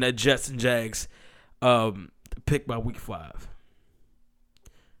pick by week 5.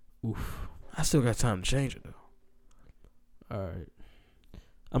 Oof. I still got time to change it, though. All right.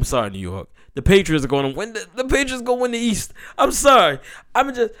 I'm sorry, New York. The Patriots are going to win. The Patriots going to win the East. I'm sorry.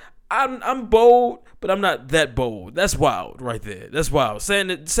 I'm bold, but I'm not that bold. That's wild right there. That's wild. Saying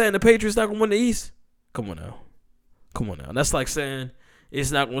the Patriots not going to win the East? Come on now. That's like saying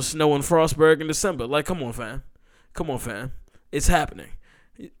it's not going to snow in Frostburg in December. Like, come on, fam. It's happening.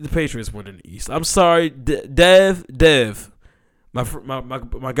 The Patriots win in the East. I'm sorry, Dev.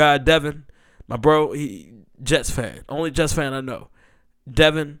 My guy, Devin. My bro, he Jets fan. Only Jets fan I know.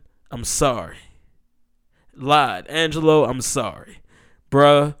 Devin, I'm sorry. Lied. Angelo, I'm sorry.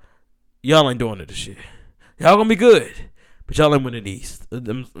 Bruh, y'all ain't doing it this year. Y'all gonna be good, but y'all ain't winning the East.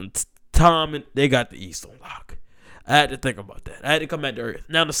 Tom, they got the East on lock. I had to think about that. I had to come back to earth.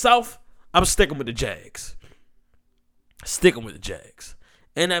 Now, the South, I'm sticking with the Jags.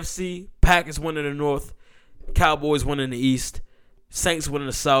 NFC, Packers winning the North. Cowboys winning the East. Saints winning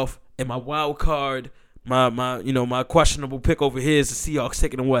the South. And my wild card, my questionable pick over here is the Seahawks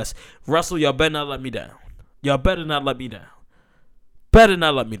taking the West. Russell, y'all better not let me down.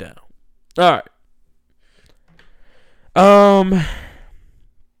 All right.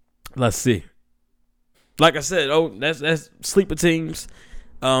 Let's see. Like I said, that's sleeper teams.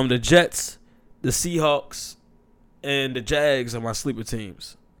 The Jets, the Seahawks, and the Jags are my sleeper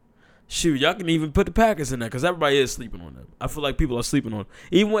teams. Shoot, y'all can even put the Packers in there because everybody is sleeping on them. I feel like people are sleeping on them.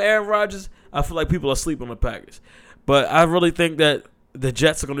 Even with Aaron Rodgers, I feel like people are sleeping on the Packers. But I really think that the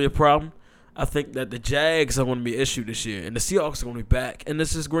Jets are going to be a problem. I think that the Jags are going to be an issue this year. And the Seahawks are going to be back. And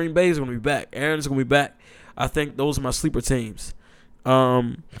this is Green Bay is going to be back. Aaron's going to be back. I think those are my sleeper teams.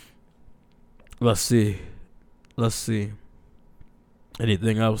 Let's see.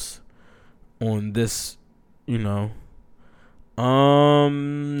 Anything else on this, No,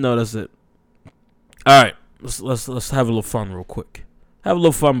 that's it. All right. Let's have a little fun real quick. Have a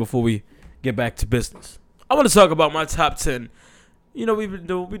little fun before we get back to business. I want to talk about my top 10. We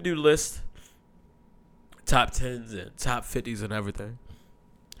do lists. Top 10s and top 50s and everything.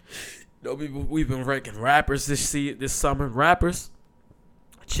 We've been ranking rappers this summer. Rappers,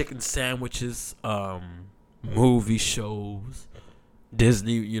 chicken sandwiches, movie shows,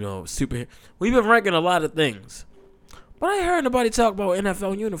 Disney, super. We've been ranking a lot of things. But I ain't heard nobody talk about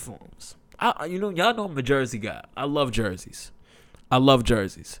NFL uniforms. Y'all know I'm a jersey guy. I love jerseys. I love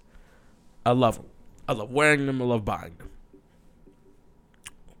them. I love wearing them. I love buying them.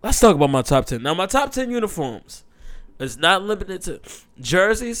 Let's talk about my top 10. Now, my top 10 uniforms is not limited to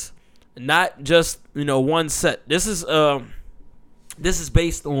jerseys, not just, one set. This is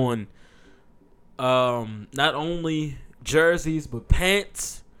based on not only jerseys, but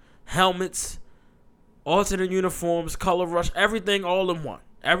pants, helmets, alternate uniforms, color rush, everything all in one.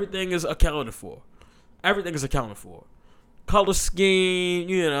 Everything is accounted for. Color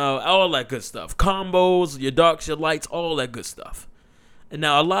scheme, all that good stuff. Combos, your darks, your lights, all that good stuff. And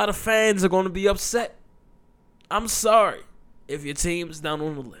now a lot of fans are going to be upset. I'm sorry if your team's down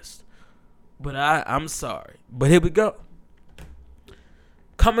on the list. But I'm sorry. But here we go.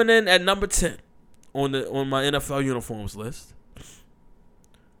 Coming in at number 10 on my NFL uniforms list.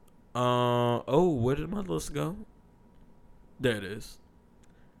 Where did my list go? There it is.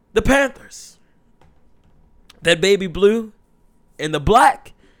 The Panthers. That baby blue and the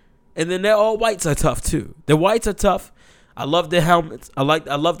black, and then their all whites are tough too. The whites are tough. I love their helmets. I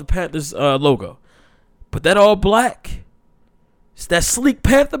love the Panthers logo, but that all black, it's that sleek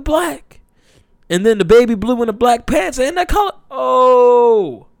Panther black, and then the baby blue and the black pants and that color.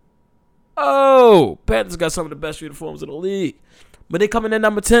 Panthers got some of the best uniforms in the league, but they coming in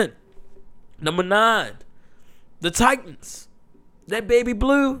number 10. Number 9, the Titans. That baby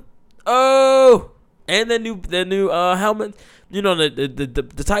blue. And their new helmet. You know,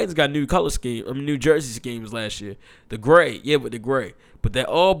 the Titans got new color scheme. New jersey schemes last year. The gray, with the gray. But that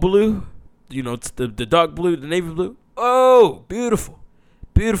all blue, you know, the dark blue, the navy blue. Oh, beautiful.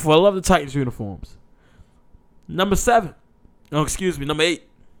 Beautiful. I love the Titans uniforms. Number 8. The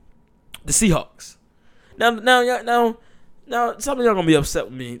Seahawks. Now, some of y'all gonna be upset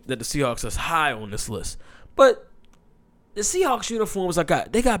with me that the Seahawks is high on this list. But the Seahawks uniforms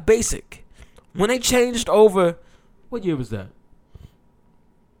they got basic. When they changed over, what year was that?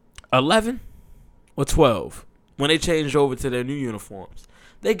 11 or 12? When they changed over to their new uniforms,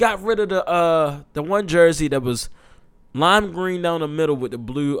 they got rid of the one jersey that was lime green down the middle with the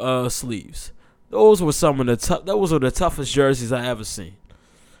blue sleeves. Those were the toughest jerseys I ever seen.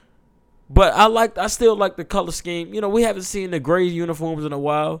 But I still like the color scheme. You know, we haven't seen the gray uniforms in a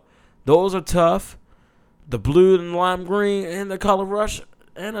while. Those are tough. The blue and lime green and the color rush.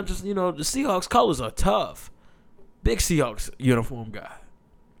 And the Seahawks colors are tough. Big Seahawks uniform guy.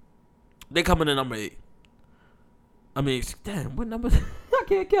 They coming in number 8. I mean, damn, what number? I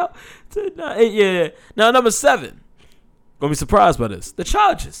can't count. 10, 9, 8, yeah. Now, number 7. Gonna be surprised by this. The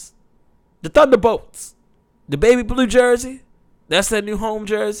Chargers. The Thunderbolts. The baby blue jersey. That's their new home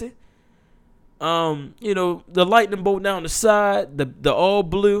jersey. The lightning bolt down the side. The all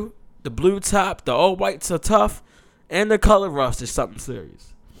blue. The blue top. The all whites are tough. And the color rush is something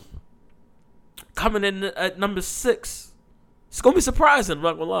serious. Coming in at number 6. It's going to be surprising, I'm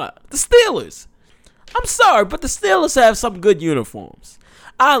not going to lie. The Steelers. I'm sorry, but the Steelers have some good uniforms.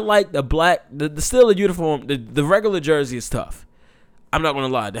 I like the black, the Steelers uniform, the regular jersey is tough. I'm not going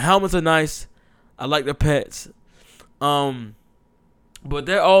to lie. The helmets are nice. I like the pets. But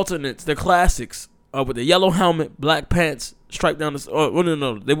their alternates, their classics, with the yellow helmet, black pants, striped down the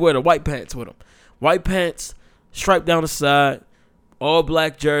no. They wear the white pants with them. White pants, striped down the side, all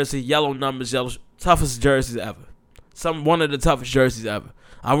black jersey, yellow numbers, toughest jerseys ever. One of the toughest jerseys ever.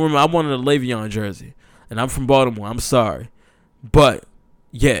 I remember I wanted a Le'Veon jersey, and I'm from Baltimore. I'm sorry, but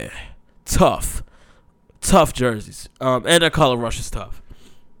yeah, tough jerseys. And the color rush is tough.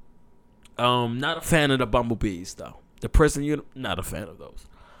 Not a fan of the Bumblebees though. The prison not a fan of those.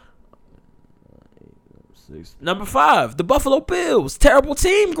 6. Number 5, the Buffalo Bills. Terrible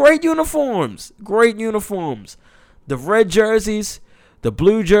team, great uniforms. The red jerseys, the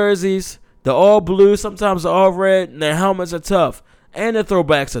blue jerseys, the all blue, sometimes all red, and their helmets are tough. And the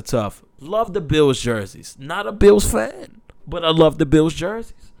throwbacks are tough. Love the Bills jerseys. Not a Bills fan, but I love the Bills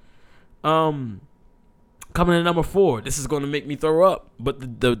jerseys. Coming in number 4, this is going to make me throw up,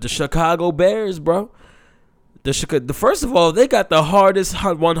 but the Chicago Bears, bro. First of all, they got the hardest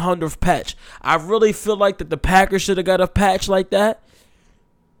 100th patch. I really feel like that the Packers should have got a patch like that,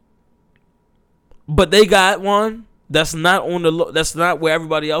 but they got one that's not that's not where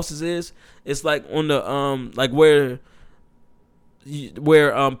everybody else's is. It's like on the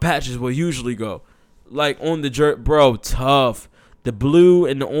where patches will usually go, like on the jerk, bro. Tough. The blue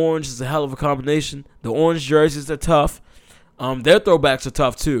and the orange is a hell of a combination. The orange jerseys are tough. Their throwbacks are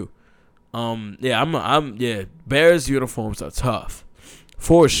tough too. Bears uniforms are tough,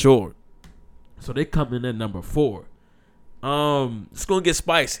 for sure. So they come in at number 4. It's gonna get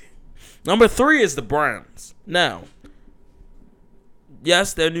spicy. Number 3 is the Browns. Now,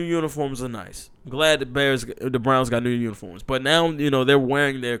 yes, their new uniforms are nice. I'm glad the Browns got new uniforms, but now they're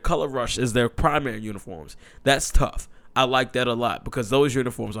wearing their color rush as their primary uniforms. That's tough. I like that a lot because those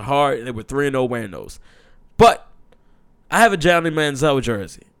uniforms are hard. And they were 3-0 wearing those. But I have a Johnny Manziel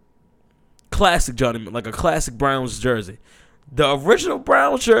jersey. Classic Johnny, like a classic Browns jersey. The original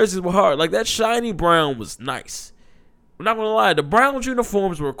Browns jerseys were hard. Like that shiny brown was nice. I'm not gonna lie, the Browns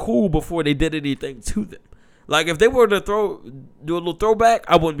uniforms were cool before they did anything to them. Like if they were to do a little throwback,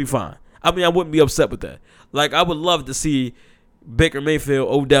 I wouldn't be fine. I mean, I wouldn't be upset with that. Like I would love to see Baker Mayfield,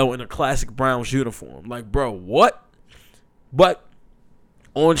 Odell in a classic Browns uniform. Like, bro, what? But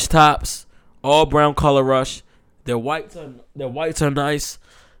orange tops, all brown color rush. Their whites are nice.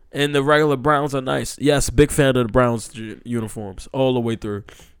 And the regular Browns are nice. Yes, big fan of the Browns uniforms all the way through.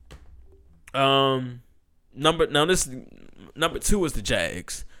 Number 2 is the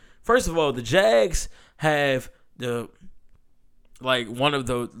Jags. First of all, the Jags have one of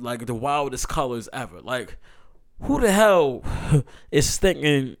the wildest colors ever. Like, who the hell is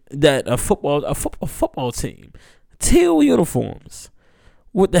thinking that a football team, teal uniforms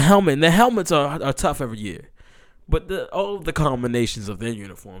with the helmet? And the helmets are tough every year, but all of the combinations of their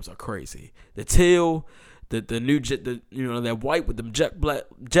uniforms are crazy. The teal, the that white with them jet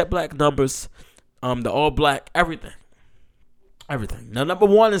black numbers, the all black, everything. Now, number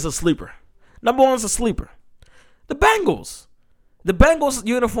one is a sleeper. The Bengals. The Bengals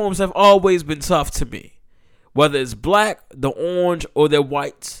uniforms have always been tough to me. Whether it's black, the orange, or their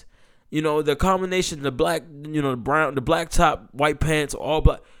whites. The combination, the black, the brown, the black top, white pants, all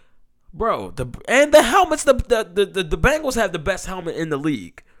black. Bro, and the helmets, the Bengals have the best helmet in the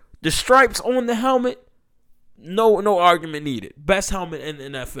league. The stripes on the helmet, no argument needed. Best helmet in the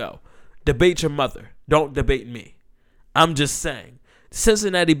NFL. Debate your mother. Don't debate me. I'm just saying.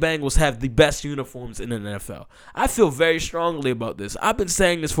 Cincinnati Bengals have the best uniforms in the NFL. I feel very strongly about this. I've been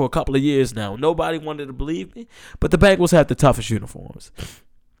saying this for a couple of years now. Nobody wanted to believe me, but the Bengals have the toughest uniforms.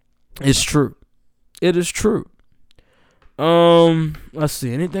 It's true. It is true. Let's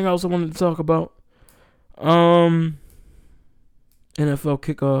see. Anything else I wanted to talk about? NFL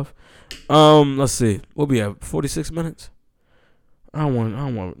kickoff. Let's see. We'll be at 46 minutes. I don't want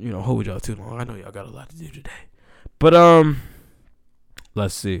hold y'all too long. I know y'all got a lot to do today. But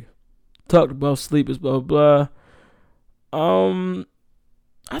let's see. Talked about sleepers, blah blah blah.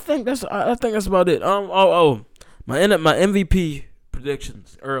 I think that's about it. My MVP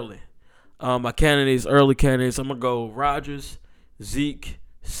predictions early. My early candidates. I'm gonna go Rodgers, Zeke,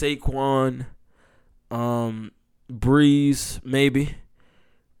 Saquon, Breeze, maybe.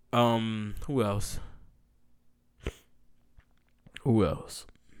 Who else?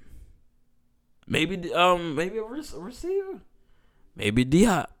 Maybe a receiver. Maybe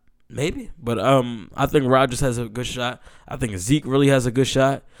D-Hop. Maybe. But I think Rodgers has a good shot. I think Zeke really has a good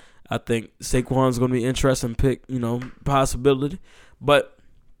shot. I think Saquon's going to be an interesting pick, possibility. But,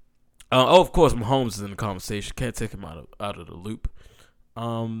 of course, Mahomes is in the conversation. Can't take him out of the loop.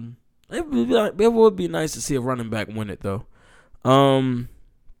 It would be nice to see a running back win it, though. Then,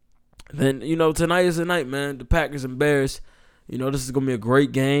 tonight is the night, man. The Packers and Bears. This is going to be a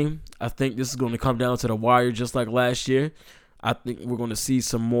great game. I think this is going to come down to the wire just like last year. I think we're going to see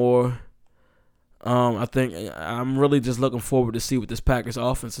some more. I think I'm really just looking forward to see what this Packers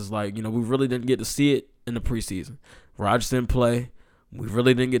offense is like. We really didn't get to see it in the preseason. Rodgers didn't play. We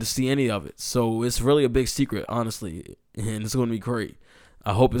really didn't get to see any of it. So it's really a big secret, honestly. And it's going to be great.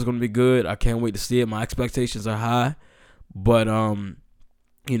 I hope it's going to be good. I can't wait to see it. My expectations are high. But, the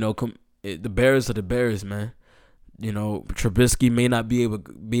Bears are the Bears, man. Trubisky may not be able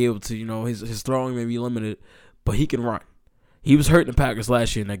to, his throwing may be limited, but he can run. He was hurting the Packers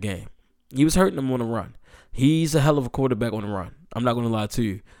last year in that game. He was hurting them on the run. He's a hell of a quarterback on the run. I'm not going to lie to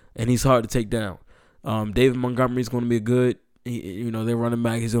you. And he's hard to take down. David Montgomery's going to be good. They're running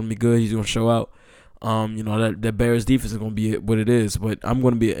back. He's going to be good. He's going to show out. That Bears defense is going to be what it is. But I'm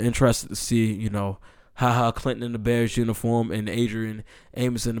going to be interested to see, HaHa Clinton in the Bears uniform and Adrian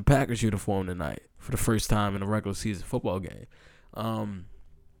Amos in the Packers uniform tonight for the first time in a regular season football game.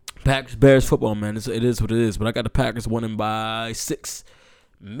 Packers Bears football, man. It is what it is. But I got the Packers winning by 6,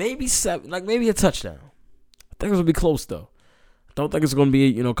 maybe 7, maybe a touchdown. I think it's gonna be close though. I don't think it's gonna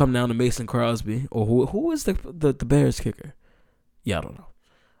be come down to Mason Crosby or who is the Bears kicker. Yeah, I don't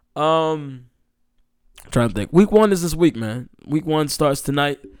know. I'm trying to think. Week 1 is this week, man. Week 1 starts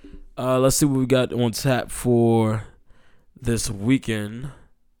tonight. Let's see what we got on tap for this weekend.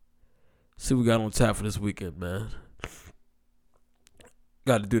 See what we got on tap for this weekend, man.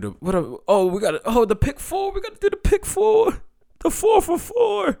 Got to do the pick 4. We got to do the pick 4. The 4 for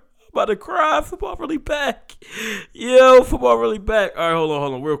 4. I'm about to cry. Football really back. Yo, football really back. All right, hold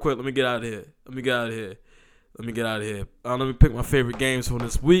on. Real quick. Let me get out of here. Let me pick my favorite games for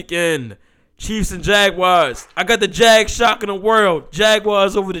this weekend. Chiefs and Jaguars. I got the Jags shocking the world.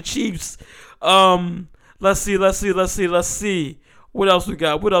 Jaguars over the Chiefs. Let's see. What else we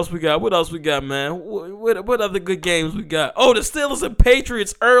got, man? What other good games we got? Oh, the Steelers and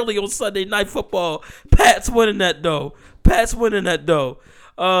Patriots early on Sunday Night Football. Pats winning that, though.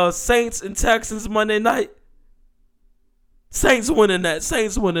 Saints and Texans Monday night. Saints winning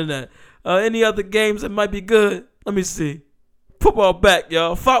that. Any other games that might be good? Let me see. Football back,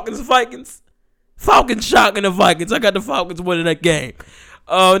 y'all. Falcons. Falcons shocking the Vikings. I got the Falcons winning that game.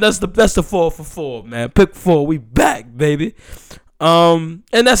 That's the 4 for 4, man. Pick 4. We back, baby. And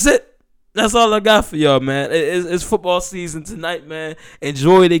that's it. That's all I got for y'all, man. It's football season tonight, man.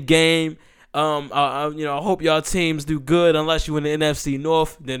 Enjoy the game. I hope y'all teams do good. Unless you in the NFC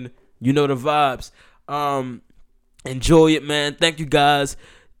North, then you know the vibes. Enjoy it, man. Thank you guys.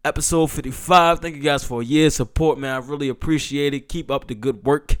 Episode 55. Thank you guys for a year's support, man. I really appreciate it. Keep up the good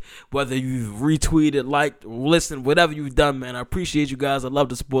work. Whether you've retweeted, liked, listened, whatever you've done, man. I appreciate you guys. I love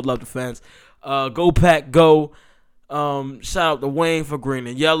the support, love the fans. Go Pack, go. Shout out to Wayne for green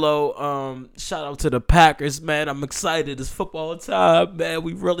and yellow. Shout out to the Packers, man. I'm excited. It's football time, man.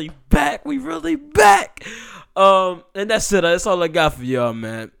 We really back. And that's it. That's all I got for y'all,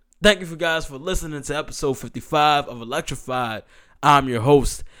 man. Thank you guys for listening to episode 55 of Electrified. I'm your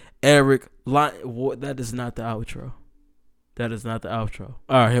host, Eric Lyon. That is not the outro. All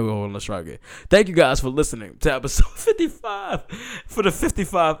right, here we go. Let's try again. Thank you guys for listening to episode 55 for the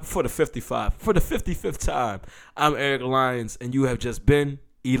 55th time. I'm Eric Lyons, and you have just been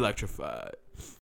electrified.